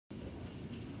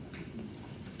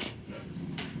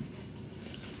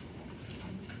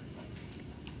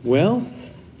Well,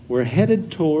 we're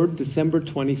headed toward December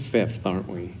 25th, aren't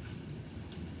we?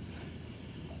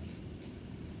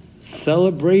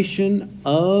 Celebration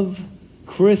of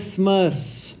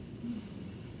Christmas.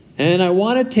 And I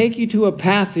want to take you to a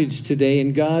passage today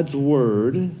in God's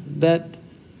Word that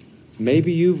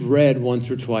maybe you've read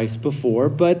once or twice before,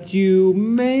 but you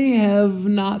may have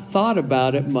not thought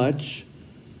about it much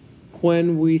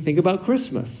when we think about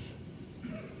Christmas.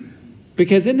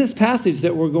 Because in this passage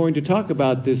that we're going to talk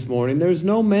about this morning, there's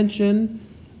no mention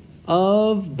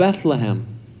of Bethlehem.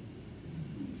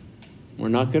 We're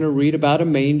not going to read about a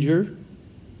manger.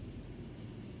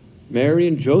 Mary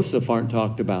and Joseph aren't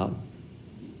talked about.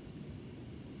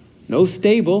 No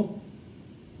stable.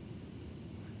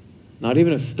 Not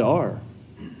even a star.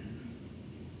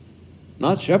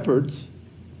 Not shepherds.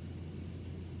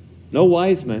 No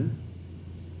wise men.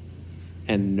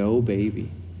 And no baby.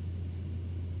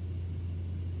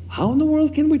 How in the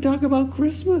world can we talk about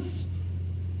Christmas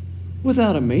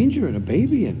without a manger and a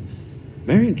baby and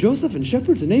Mary and Joseph and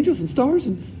shepherds and angels and stars?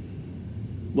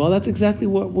 Well, that's exactly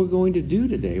what we're going to do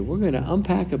today. We're going to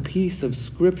unpack a piece of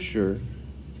Scripture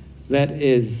that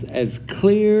is as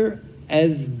clear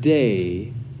as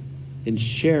day in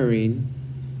sharing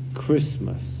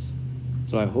Christmas.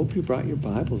 So I hope you brought your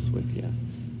Bibles with you.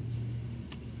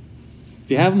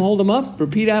 If you have them, hold them up.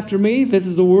 Repeat after me. This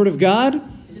is the Word of God.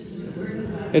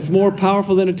 It's more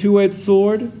powerful than a two-edged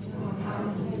sword.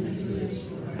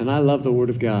 And I love the Word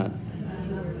of God.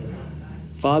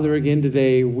 Father, again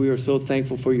today, we are so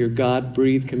thankful for your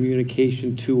God-breathed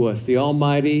communication to us. The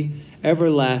almighty,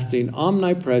 everlasting,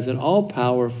 omnipresent,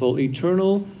 all-powerful,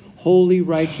 eternal, holy,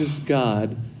 righteous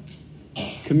God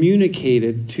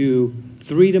communicated to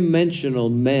three-dimensional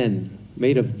men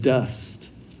made of dust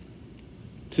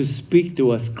to speak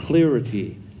to us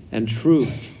clarity and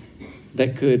truth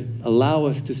that could allow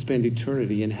us to spend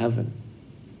eternity in heaven.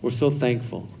 We're so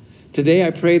thankful. Today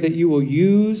I pray that you will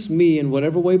use me in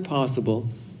whatever way possible,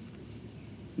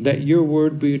 that your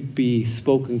word would be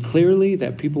spoken clearly,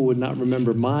 that people would not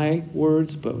remember my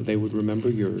words, but they would remember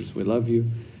yours. We love you.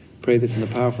 Pray this in the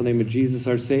powerful name of Jesus,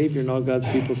 our Savior, and all God's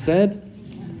people said,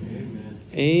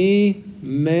 Amen.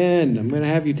 Amen. I'm going to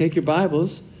have you take your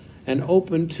Bibles and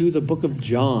open to the book of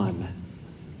John.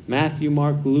 Matthew,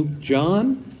 Mark, Luke,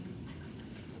 John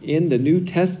in the New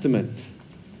Testament.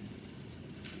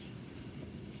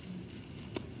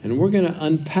 And we're going to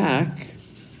unpack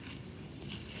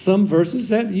some verses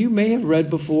that you may have read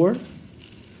before,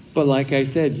 but like I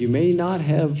said, you may not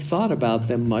have thought about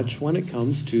them much when it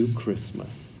comes to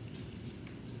Christmas.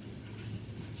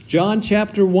 John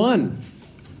chapter 1.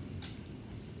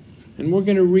 And we're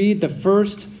going to read the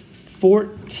first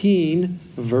 14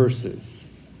 verses.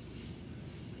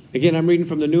 Again, I'm reading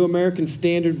from the New American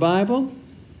Standard Bible.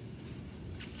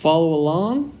 Follow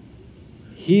along.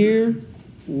 Here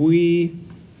we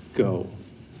go.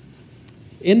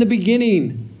 In the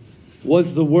beginning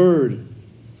was the Word,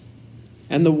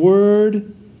 and the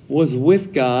Word was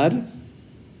with God,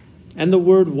 and the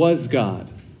Word was God.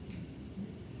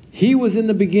 He was in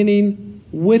the beginning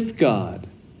with God.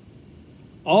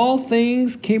 All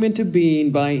things came into being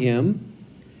by him,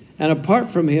 and apart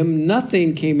from him,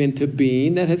 nothing came into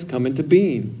being that has come into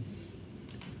being.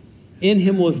 In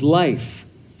him was life,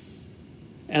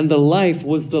 and the life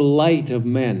was the light of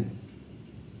men.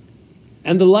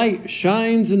 And the light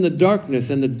shines in the darkness,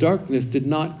 and the darkness did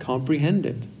not comprehend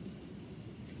it.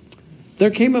 There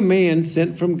came a man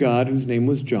sent from God whose name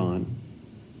was John.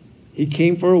 He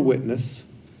came for a witness,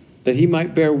 that he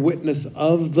might bear witness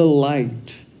of the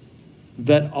light,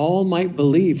 that all might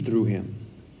believe through him.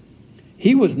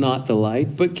 He was not the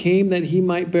light, but came that he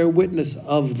might bear witness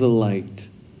of the light.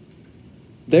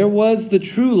 There was the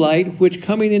true light, which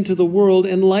coming into the world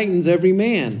enlightens every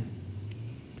man.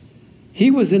 He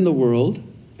was in the world,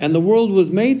 and the world was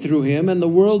made through him, and the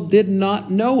world did not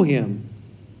know him.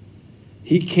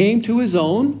 He came to his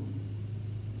own,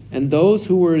 and those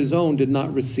who were his own did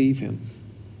not receive him.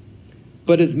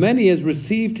 But as many as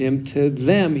received him, to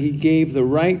them he gave the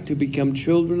right to become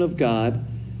children of God,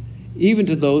 even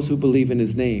to those who believe in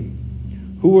his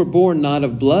name, who were born not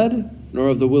of blood, nor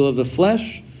of the will of the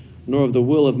flesh, nor of the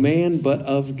will of man, but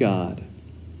of God.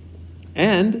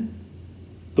 And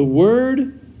the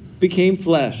Word became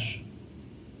flesh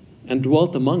and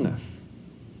dwelt among us.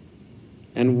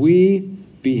 And we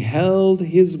beheld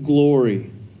his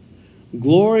glory,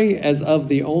 glory as of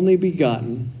the only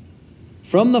begotten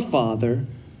from the Father,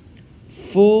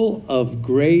 full of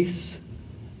grace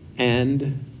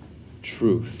and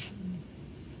truth.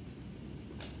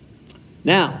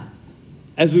 Now,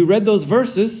 as we read those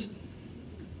verses,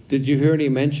 did you hear any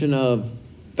mention of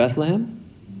Bethlehem?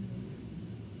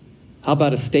 How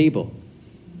about a stable?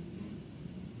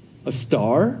 A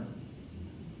star?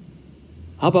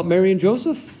 How about Mary and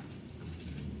Joseph?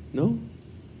 No.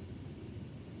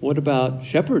 What about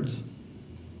shepherds?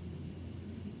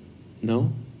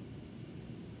 No.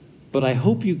 But I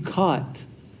hope you caught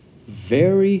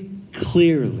very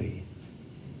clearly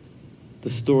the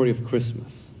story of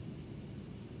Christmas.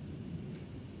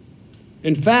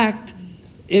 In fact,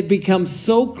 it becomes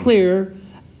so clear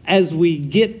as we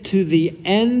get to the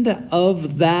end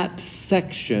of that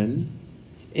section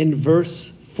in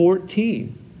verse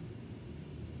 14.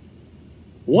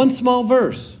 One small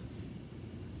verse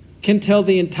can tell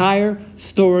the entire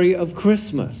story of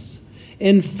Christmas.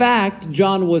 In fact,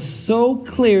 John was so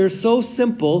clear, so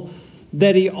simple,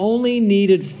 that he only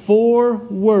needed 4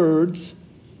 words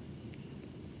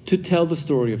to tell the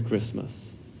story of Christmas.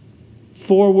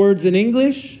 4 words in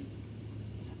English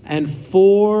and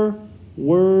 4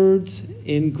 words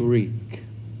in Greek.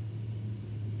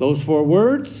 Those 4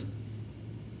 words: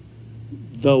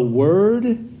 the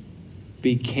Word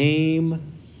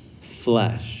became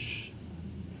flesh.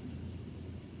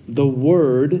 The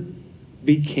Word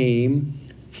became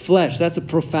flesh. That's a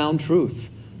profound truth.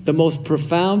 The most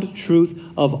profound truth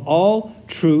of all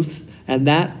truths, and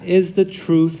that is the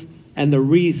truth and the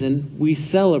reason we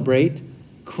celebrate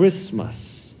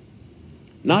Christmas.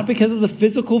 Not because of the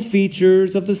physical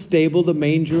features of the stable, the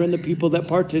manger, and the people that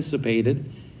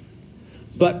participated,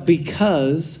 but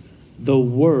because the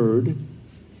Word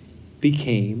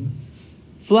became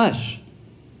flesh.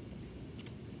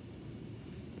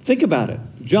 Think about it.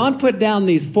 John put down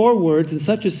these 4 words in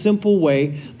such a simple way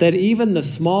that even the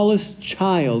smallest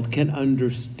child can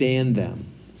understand them.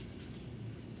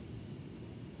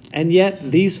 And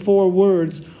yet these 4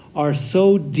 words are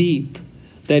so deep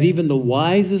that even the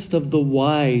wisest of the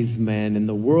wise men in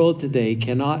the world today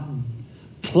cannot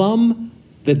plumb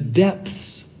the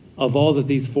depths of all that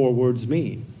these 4 words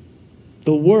mean.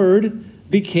 The Word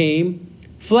became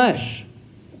flesh.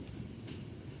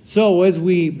 So as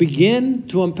we begin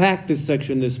to unpack this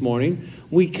section this morning,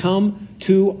 we come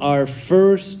to our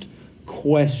first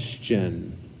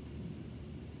question.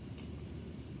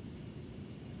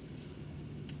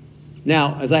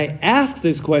 Now, as I ask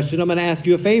this question, I'm going to ask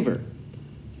you a favor.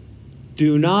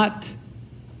 Do not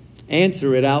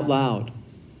answer it out loud.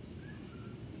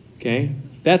 Okay?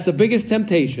 That's the biggest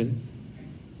temptation.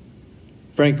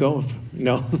 Franco,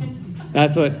 no.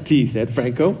 That's what T said,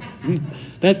 Franco.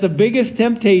 That's the biggest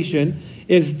temptation,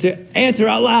 is to answer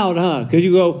out loud, huh? Because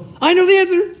you go, I know the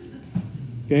answer.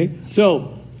 Okay?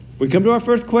 So, we come to our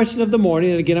first question of the morning,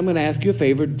 and again, I'm going to ask you a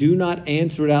favor. Do not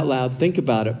answer it out loud. Think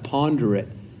about it. Ponder it.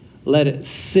 Let it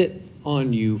sit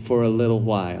on you for a little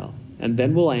while, and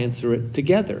then we'll answer it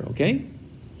together, okay?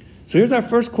 So here's our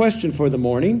first question for the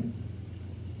morning.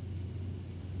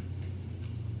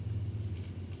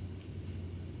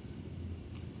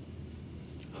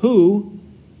 Who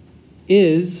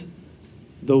is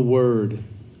the Word?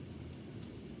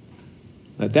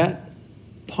 Let that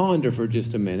ponder for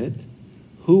just a minute.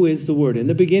 Who is the Word? In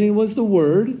the beginning was the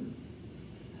Word,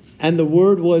 and the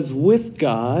Word was with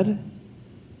God,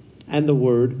 and the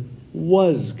Word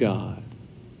was God.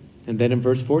 And then in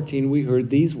verse 14 we heard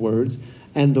these words,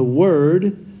 and the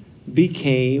Word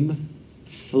became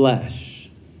flesh.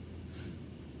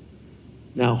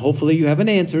 Now, hopefully you have an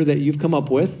answer that you've come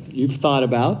up with, you've thought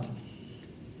about,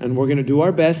 and we're going to do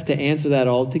our best to answer that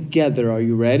all together. Are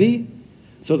you ready?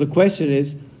 So the question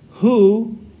is,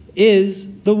 who is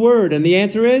the Word? And the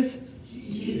answer is?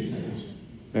 Jesus.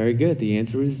 Very good. The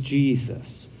answer is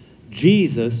Jesus.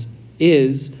 Jesus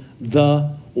is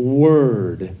the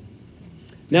Word.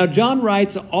 Now, John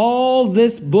writes all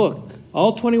this book,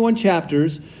 all 21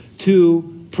 chapters,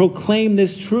 to proclaim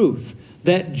this truth,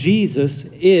 that Jesus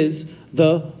is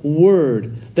the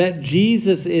Word, that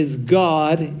Jesus is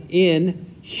God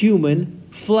in human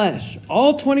flesh.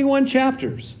 All 21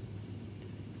 chapters.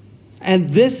 And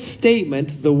this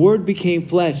statement, the Word became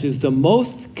flesh, is the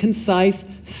most concise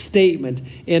statement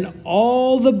in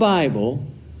all the Bible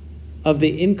of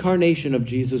the incarnation of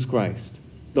Jesus Christ.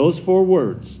 Those 4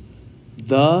 words.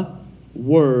 The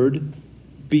Word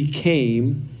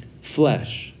became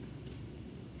flesh.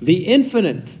 The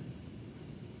infinite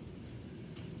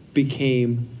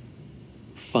became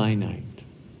finite.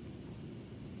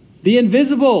 The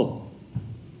invisible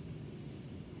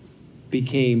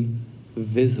became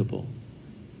visible.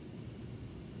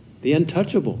 The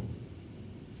untouchable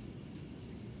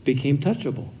became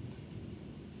touchable.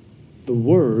 The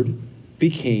Word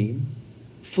became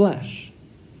flesh.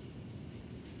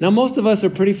 Now, most of us are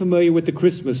pretty familiar with the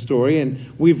Christmas story,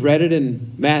 and we've read it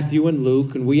in Matthew and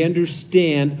Luke, and we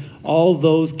understand all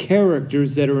those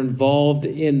characters that are involved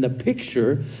in the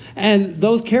picture. And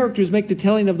those characters make the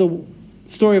telling of the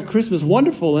story of Christmas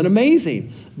wonderful and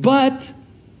amazing. But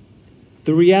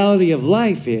the reality of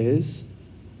life is,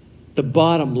 the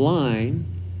bottom line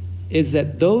is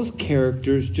that those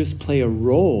characters just play a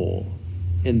role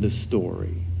in the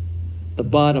story. The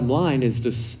bottom line is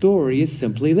the story is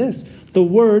simply this: the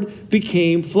Word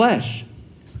became flesh.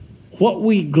 What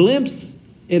we glimpse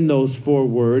in those 4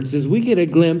 words is we get a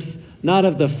glimpse not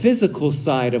of the physical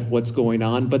side of what's going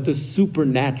on, but the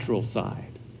supernatural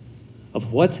side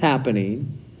of what's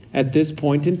happening at this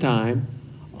point in time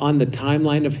on the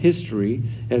timeline of history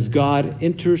as God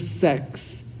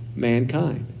intersects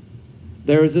mankind.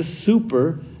 There is a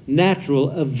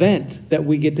supernatural event that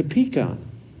we get to peek on.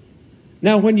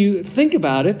 Now, when you think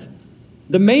about it,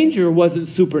 the manger wasn't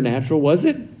supernatural, was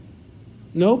it?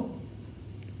 Nope.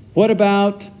 What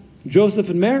about Joseph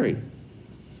and Mary?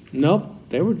 Nope,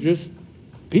 they were just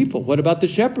people. What about the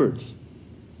shepherds?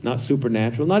 Not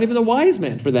supernatural. Not even the wise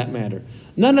men, for that matter.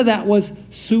 None of that was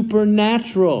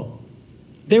supernatural.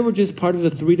 They were just part of the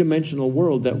 3-dimensional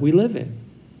world that we live in.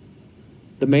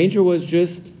 The manger was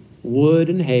just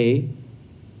wood and hay.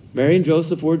 Mary and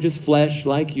Joseph were just flesh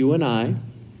like you and I.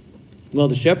 Well,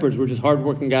 the shepherds were just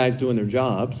hardworking guys doing their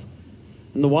jobs.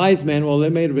 And the wise men, well, they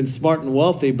may have been smart and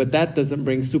wealthy, but that doesn't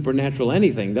bring supernatural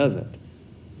anything, does it?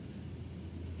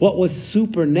 What was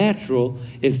supernatural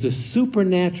is the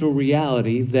supernatural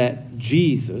reality that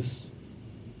Jesus,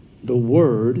 the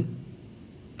Word,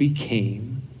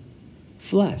 became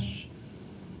flesh.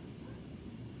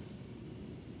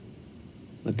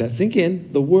 Let that sink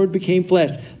in. The Word became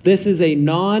flesh. This is a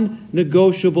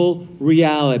non-negotiable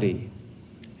reality.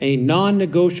 A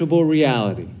non-negotiable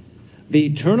reality. The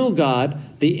eternal God,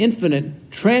 the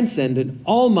infinite, transcendent,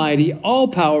 almighty,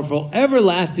 all-powerful,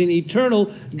 everlasting,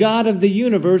 eternal God of the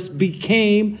universe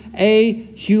became a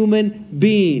human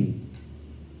being.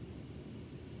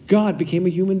 God became a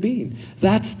human being.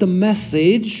 That's the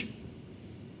message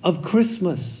of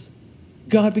Christmas.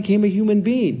 God became a human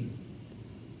being.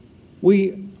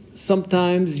 We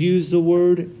sometimes use the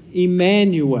word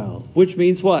Emmanuel, which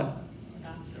means what?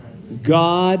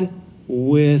 God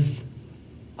with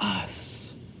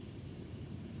us.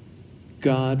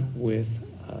 God with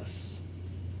us.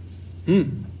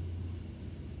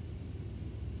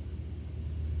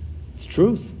 It's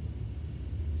truth.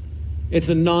 It's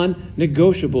a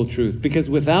non-negotiable truth, because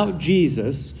without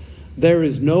Jesus, there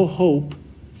is no hope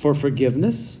for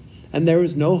forgiveness, and there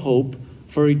is no hope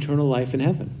for eternal life in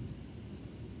heaven.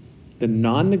 The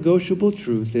non-negotiable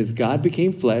truth is God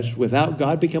became flesh. Without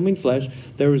God becoming flesh,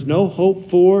 there is no hope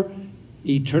for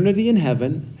eternity in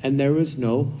heaven, and there is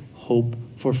no hope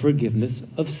for forgiveness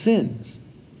of sins.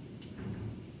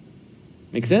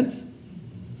 Make sense?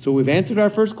 So we've answered our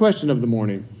first question of the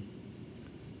morning.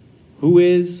 Who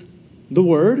is the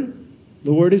Word?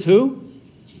 The Word is who?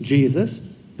 Jesus,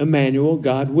 Emmanuel,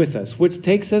 God with us. Which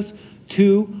takes us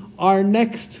to our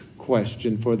next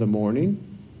question for the morning.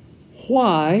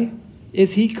 Why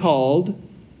is he called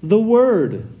the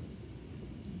Word?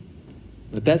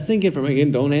 Let that sink in for me.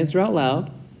 Again, don't answer out loud.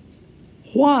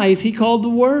 Why is he called the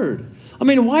Word? I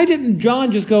mean, why didn't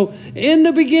John just go, in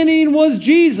the beginning was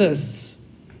Jesus?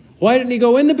 Why didn't he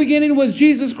go, in the beginning was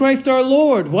Jesus Christ our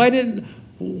Lord? Why did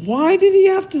he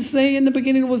have to say in the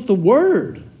beginning was the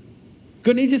Word?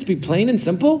 Couldn't he just be plain and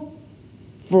simple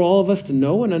for all of us to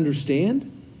know and understand?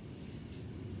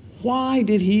 Why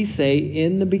did he say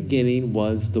in the beginning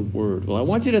was the Word? Well, I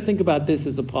want you to think about this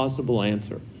as a possible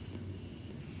answer.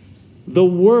 The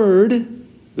word,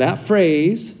 that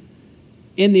phrase,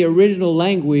 in the original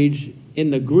language, in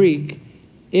the Greek,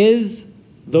 is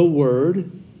the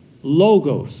word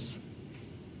logos.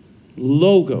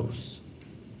 Logos.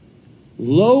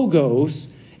 Logos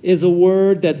is a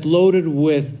word that's loaded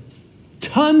with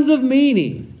tons of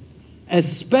meaning,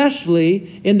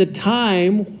 especially in the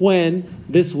time when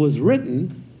this was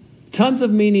written. Tons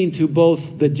of meaning to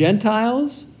both the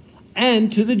Gentiles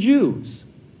and to the Jews.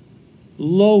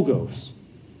 Logos.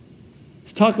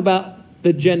 Let's talk about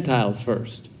the Gentiles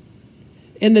first.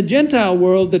 In the Gentile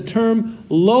world, the term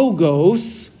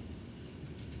logos,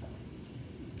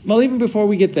 well, even before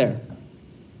we get there,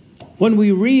 when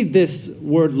we read this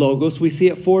word logos, we see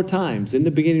it 4 times. In the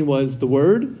beginning was the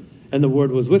Word, and the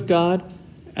Word was with God,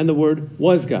 and the Word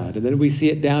was God. And then we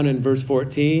see it down in verse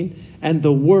 14, and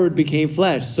the Word became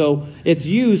flesh. So it's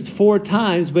used 4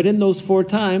 times, but in those 4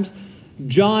 times,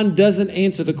 John doesn't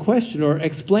answer the question or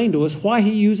explain to us why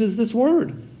he uses this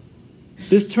word,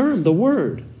 this term, the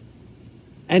Word.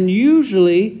 And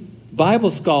usually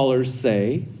Bible scholars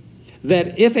say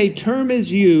that if a term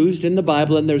is used in the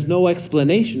Bible and there's no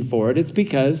explanation for it, it's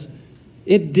because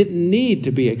it didn't need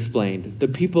to be explained. The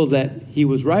people that he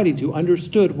was writing to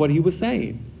understood what he was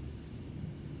saying.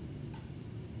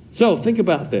 So think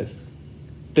about this.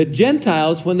 The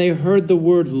Gentiles, when they heard the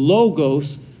word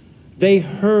logos, they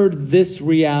heard this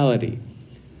reality.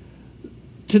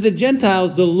 To the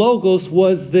Gentiles, the logos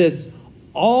was this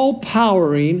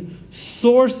all-powering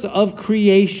source of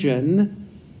creation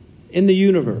in the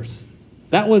universe.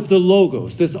 That was the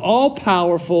logos, this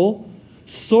all-powerful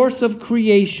source of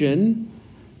creation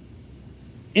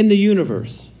in the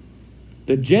universe.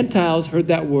 The Gentiles heard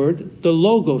that word, the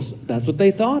logos. That's what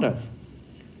they thought of.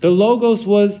 The logos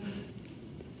was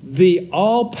the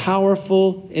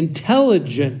all-powerful,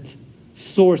 intelligent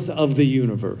source of the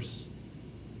universe.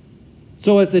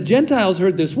 So as the Gentiles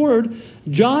heard this word,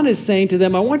 John is saying to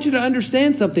them, I want you to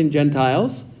understand something,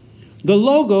 Gentiles. The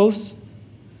logos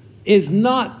is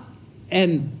not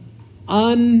an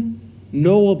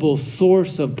unknowable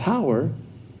source of power.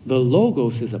 The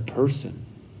logos is a person.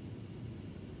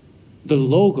 The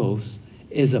logos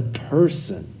is a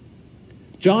person.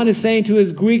 John is saying to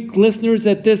his Greek listeners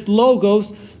that this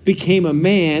logos became a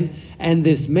man, and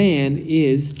this man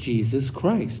is Jesus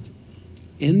Christ.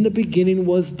 In the beginning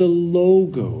was the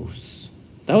logos.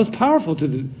 That was powerful to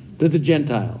the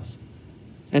Gentiles.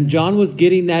 And John was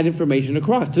getting that information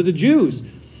across to the Jews.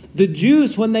 The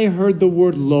Jews, when they heard the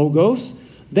word logos,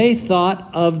 they thought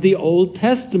of the Old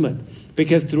Testament.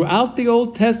 Because throughout the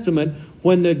Old Testament,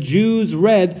 when the Jews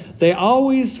read, they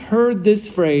always heard this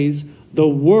phrase, the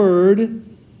word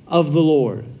of the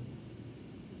Lord.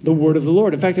 The word of the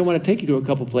Lord. In fact, I want to take you to a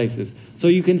couple places so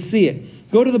you can see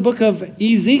it. Go to the book of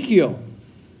Ezekiel.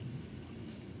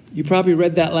 You probably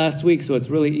read that last week, so it's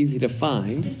really easy to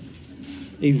find.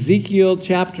 Ezekiel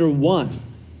chapter 1.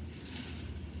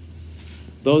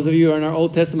 Those of you who are in our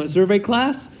Old Testament survey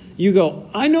class, you go,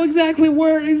 I know exactly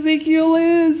where Ezekiel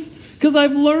is because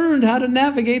I've learned how to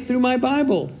navigate through my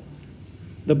Bible.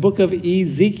 The book of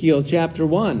Ezekiel chapter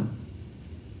 1.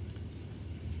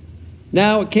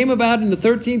 Now it came about in the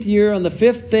 13th year, on the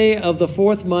 5th day of the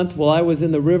 4th month, while I was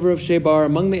in the river of Shebar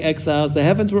among the exiles, the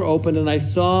heavens were opened, and I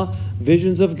saw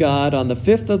visions of God. On the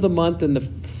 5th of the month, in the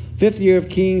 5th year of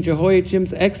King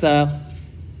Jehoiakim's exile,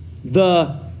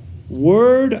 the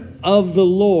word of the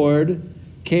Lord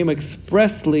came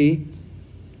expressly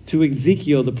to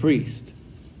Ezekiel the priest.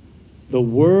 The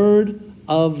word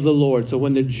of the Lord. So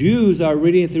when the Jews are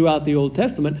reading throughout the Old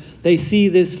Testament, they see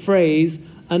this phrase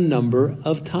a number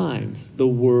of times, the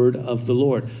word of the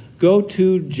Lord. Go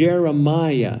to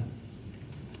Jeremiah.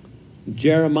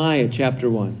 Jeremiah chapter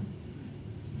 1.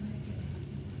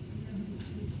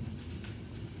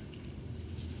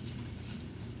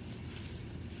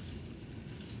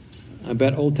 I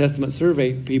bet Old Testament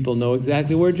survey people know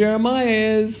exactly where Jeremiah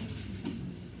is.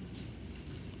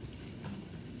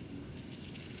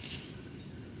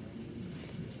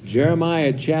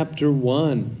 Jeremiah chapter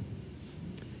 1.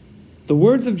 The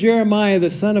words of Jeremiah, the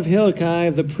son of Hilkiah,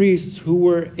 of the priests who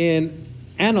were in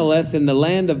Analeth in the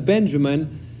land of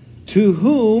Benjamin, to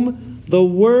whom the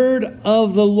word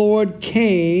of the Lord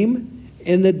came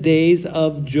in the days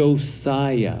of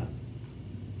Josiah.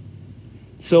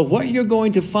 So what you're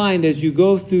going to find as you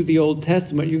go through the Old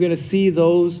Testament, you're going to see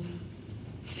those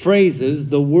phrases,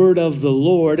 the word of the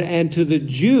Lord, and to the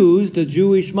Jews, the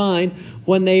Jewish mind,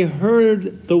 when they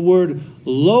heard the word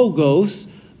logos,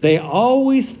 they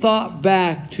always thought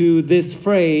back to this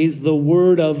phrase, the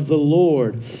word of the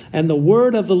Lord. And the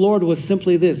word of the Lord was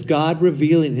simply this, God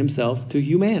revealing himself to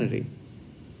humanity.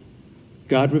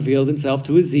 God revealed himself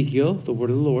to Ezekiel, the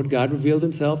word of the Lord. God revealed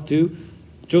himself to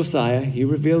Josiah. He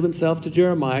revealed himself to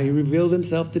Jeremiah. He revealed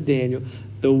himself to Daniel.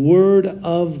 The word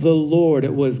of the Lord.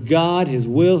 It was God, his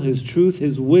will, his truth,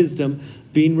 his wisdom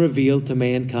being revealed to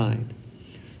mankind.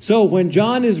 So when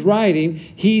John is writing,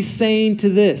 he's saying to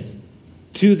this,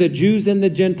 to the Jews and the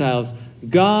Gentiles,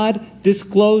 God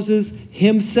discloses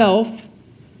himself.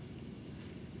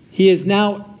 He is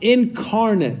now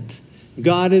incarnate.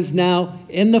 God is now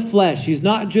in the flesh. He's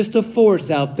not just a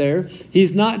force out there.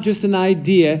 He's not just an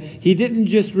idea. He didn't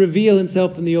just reveal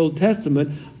himself in the Old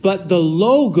Testament, but the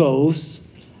Logos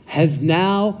has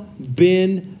now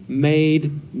been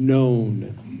made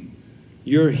known.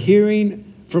 You're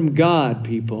hearing from God,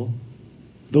 people.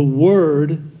 The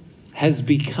Word has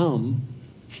become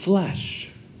flesh.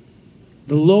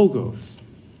 The Logos.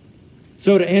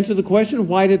 So to answer the question,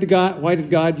 why did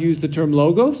God use the term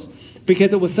Logos?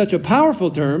 Because it was such a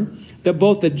powerful term that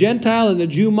both the Gentile and the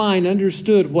Jew mind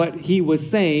understood what he was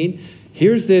saying.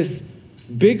 Here's this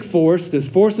big force, this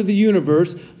force of the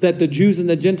universe that the Jews and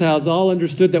the Gentiles all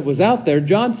understood that was out there,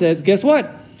 John says, guess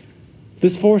what?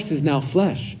 This force is now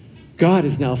flesh. God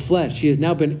is now flesh. He has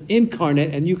now been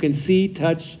incarnate, and you can see,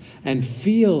 touch, and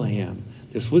feel him.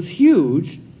 This was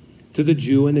huge to the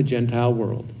Jew and the Gentile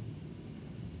world.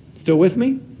 Still with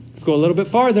me? Let's go a little bit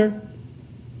farther.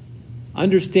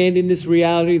 Understanding this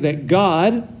reality that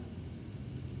God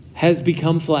has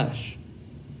become flesh.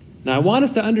 Now, I want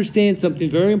us to understand something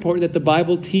very important that the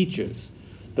Bible teaches.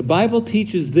 The Bible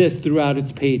teaches this throughout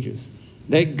its pages,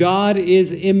 that God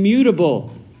is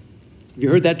immutable. Have you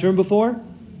heard that term before?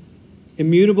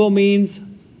 Immutable means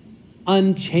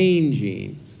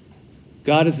unchanging.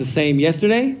 God is the same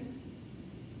yesterday,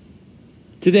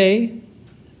 today,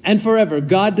 and forever.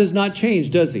 God does not change,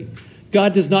 does he?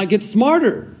 God does not get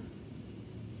smarter.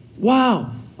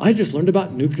 Wow, I just learned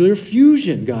about nuclear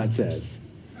fusion, God says.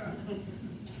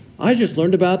 I just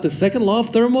learned about the second law of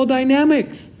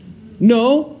thermodynamics.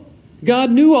 No,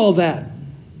 God knew all that.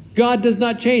 God does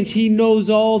not change. He knows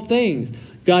all things.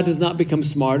 God does not become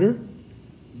smarter.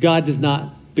 God does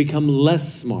not become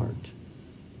less smart.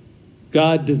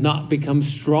 God does not become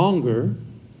stronger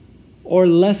or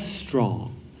less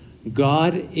strong.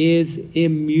 God is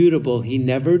immutable. He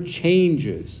never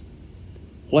changes.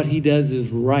 What he does is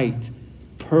right,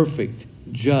 perfect,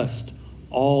 just,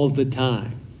 all the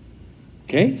time.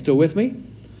 Okay, still with me?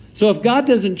 So if God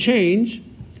doesn't change,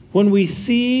 when we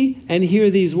see and hear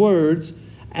these words,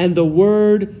 and the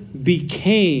word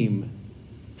became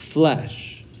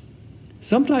flesh.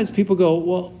 Sometimes people go,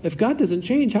 well, if God doesn't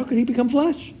change, how could he become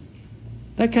flesh?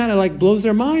 That kind of like blows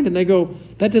their mind, and they go,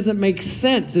 that doesn't make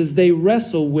sense as they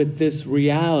wrestle with this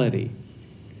reality.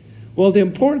 Well, the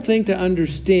important thing to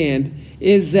understand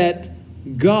is that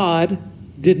God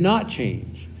did not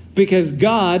change, because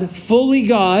God,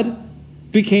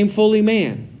 became fully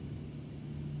man.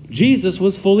 Jesus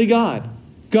was fully God.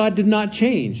 God did not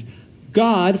change.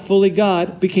 God, fully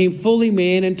God, became fully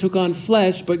man and took on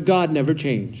flesh, but God never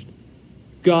changed.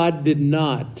 God did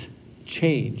not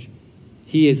change.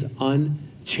 He is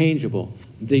unchangeable.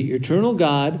 The eternal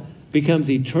God becomes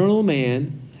eternal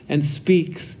man and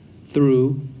speaks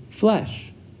through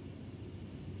flesh.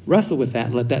 Wrestle with that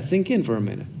and let that sink in for a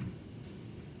minute.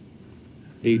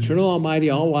 The eternal, almighty,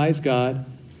 all-wise God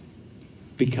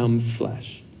becomes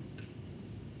flesh.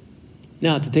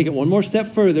 Now, to take it one more step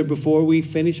further before we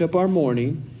finish up our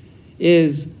morning,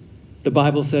 is the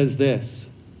Bible says this,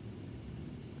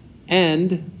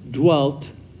 and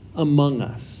dwelt among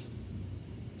us.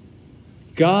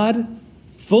 God,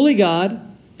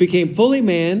 became fully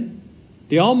man,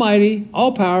 the almighty,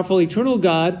 all-powerful, eternal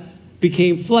God,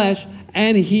 became flesh,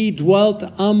 and he dwelt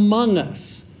among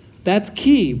us. That's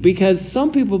key, because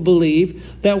some people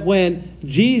believe that when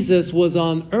Jesus was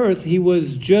on earth, he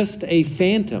was just a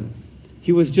phantom.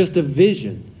 He was just a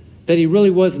vision, that he really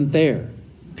wasn't there.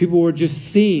 People were just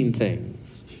seeing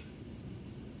things.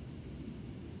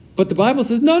 But the Bible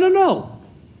says, no.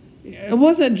 It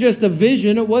wasn't just a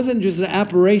vision. It wasn't just an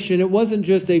apparition. It wasn't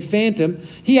just a phantom.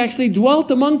 He actually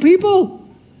dwelt among people.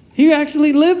 He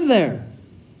actually lived there.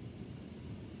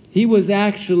 He was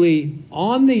actually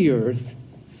on the earth.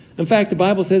 In fact, the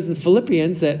Bible says in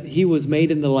Philippians that he was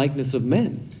made in the likeness of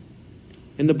men.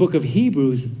 In the book of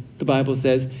Hebrews, the Bible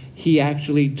says he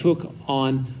actually took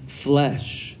on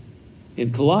flesh.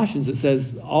 In Colossians, it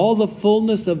says all the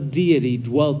fullness of deity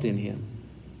dwelt in him.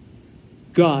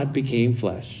 God became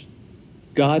flesh.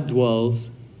 God dwells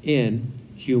in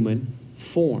human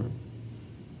form.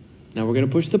 Now we're going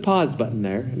to push the pause button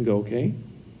there and go, okay?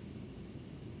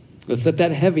 Let's let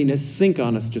that heaviness sink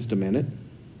on us just a minute.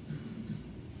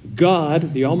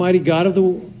 God, the almighty God of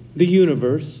the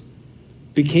universe,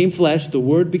 became flesh, the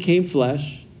Word became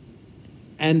flesh,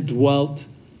 and dwelt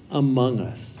among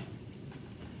us.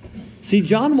 See,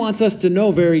 John wants us to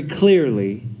know very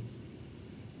clearly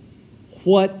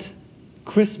what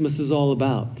Christmas is all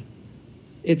about.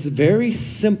 It's very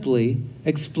simply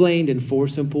explained in 4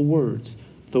 simple words.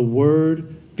 The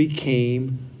Word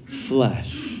became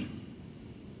flesh.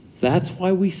 That's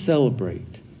why we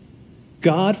celebrate.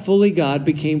 God, fully God,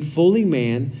 became fully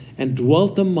man and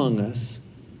dwelt among us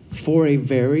for a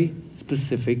very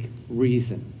specific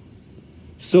reason.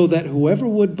 So that whoever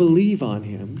would believe on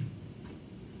him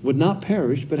would not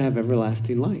perish but have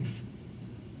everlasting life.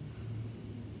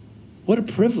 What a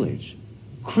privilege.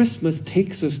 Christmas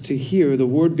takes us to hear the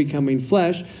Word becoming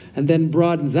flesh and then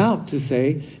broadens out to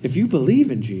say, if you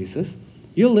believe in Jesus,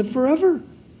 you'll live forever.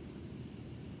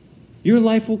 Your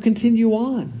life will continue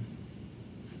on.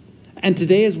 And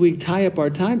today, as we tie up our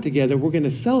time together, we're going to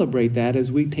celebrate that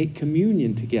as we take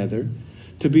communion together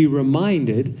to be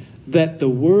reminded that the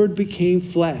Word became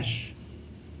flesh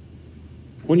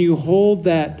When you hold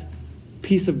that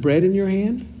piece of bread in your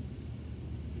hand,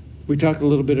 we talked a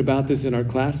little bit about this in our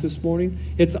class this morning.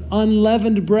 It's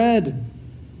unleavened bread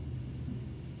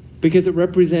because it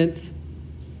represents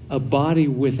a body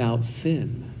without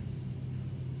sin.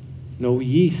 No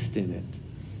yeast in it.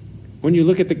 When you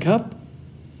look at the cup,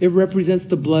 it represents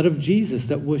the blood of Jesus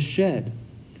that was shed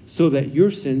so that your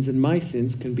sins and my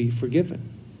sins can be forgiven.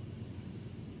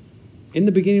 In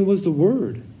the beginning was the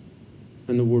Word,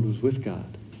 and the Word was with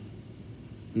God,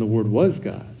 and the Word was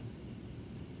God.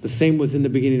 The same was in the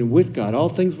beginning with God. All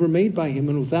things were made by him,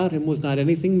 and without him was not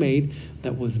anything made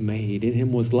that was made. In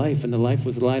him was life, and the life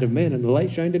was the light of men, and the light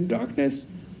shined in darkness,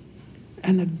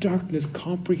 and the darkness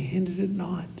comprehended it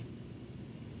not.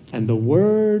 And the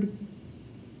Word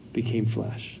became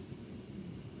flesh,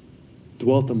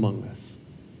 dwelt among us,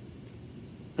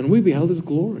 and we beheld his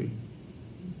glory,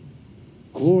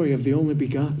 glory of the only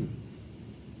begotten,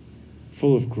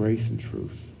 full of grace and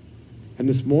truth. And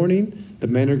this morning, the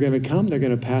men are going to come. They're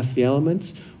going to pass the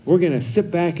elements. We're going to sit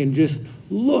back and just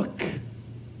look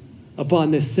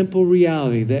upon this simple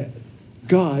reality that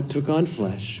God took on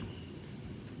flesh.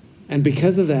 And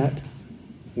because of that,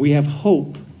 we have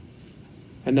hope.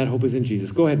 And that hope is in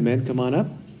Jesus. Go ahead, men. Come on up.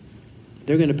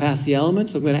 They're going to pass the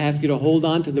elements. I'm going to ask you to hold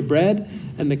on to the bread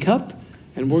and the cup.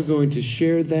 And we're going to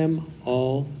share them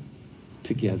all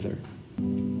together.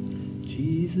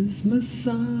 Jesus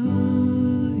Messiah,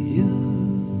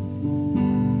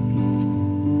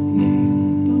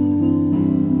 name above all,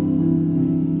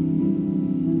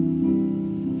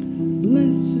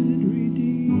 blessed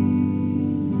Redeemer,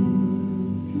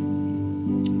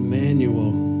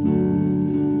 Emmanuel,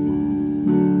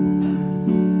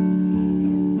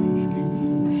 rescue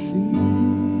from sin,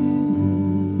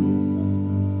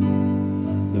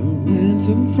 the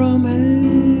ransom from heaven,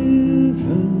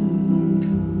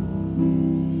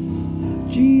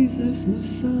 Jesus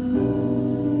Messiah,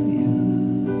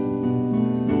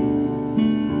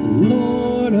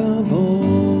 Lord of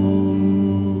all,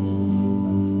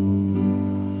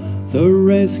 the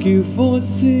rescue for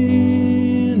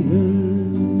sinners,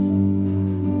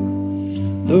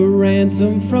 the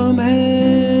ransom from heaven,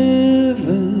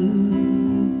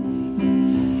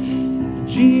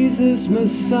 Jesus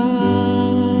Messiah,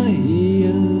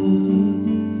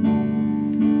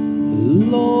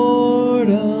 Lord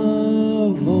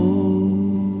of all.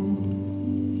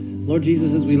 Lord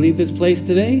Jesus, as we leave this place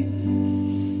today,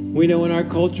 we know in our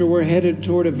culture we're headed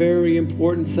toward a very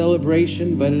important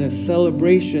celebration, but in a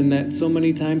celebration that so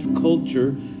many times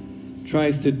culture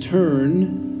tries to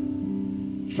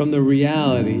turn from the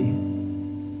reality.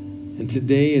 And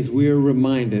today, as we are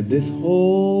reminded, this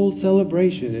whole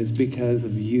celebration is because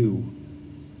of you,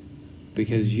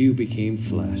 because you became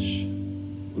flesh.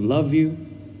 We love you.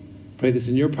 Pray this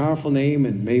in your powerful name,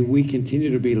 and may we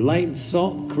continue to be light and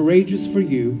salt, courageous for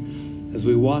you as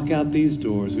we walk out these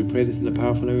doors. We pray this in the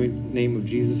powerful name of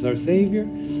Jesus, our Savior,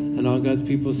 and all God's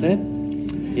people said,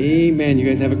 amen. You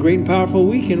guys have a great and powerful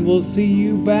week, and we'll see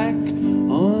you back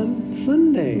on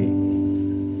Sunday.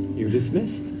 You're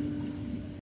dismissed.